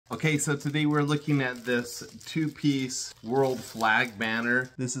Okay, so today we're looking at this two-piece world flag banner.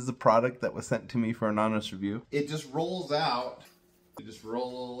 This is a product that was sent to me for an honest review. It just rolls out. You just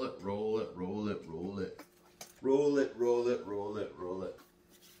roll it, roll it, roll it, roll it. Roll it, roll it, roll it, roll it.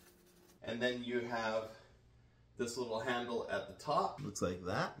 And then you have this little handle at the top. Looks like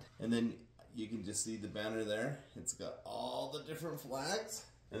that. And then you can just see the banner there. It's got all the different flags.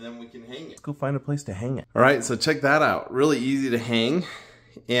 And then we can hang it. Let's go find a place to hang it. All right, so check that out. Really easy to hang.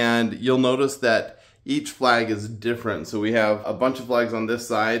 And you'll notice that each flag is different. So we have a bunch of flags on this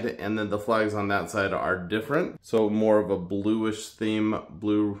side, and then the flags on that side are different. So more of a bluish theme,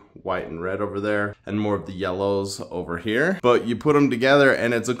 blue, white, and red over there, and more of the yellows over here. But you put them together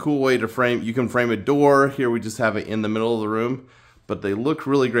and it's a cool way to frame. You can frame a door. Here we just have it in the middle of the room, but they look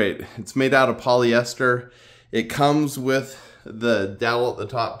really great. It's made out of polyester. It comes with the dowel at the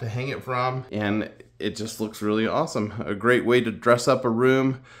top to hang it from, and it just looks really awesome. A great way to dress up a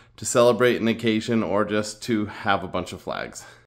room, to celebrate an occasion, or just to have a bunch of flags.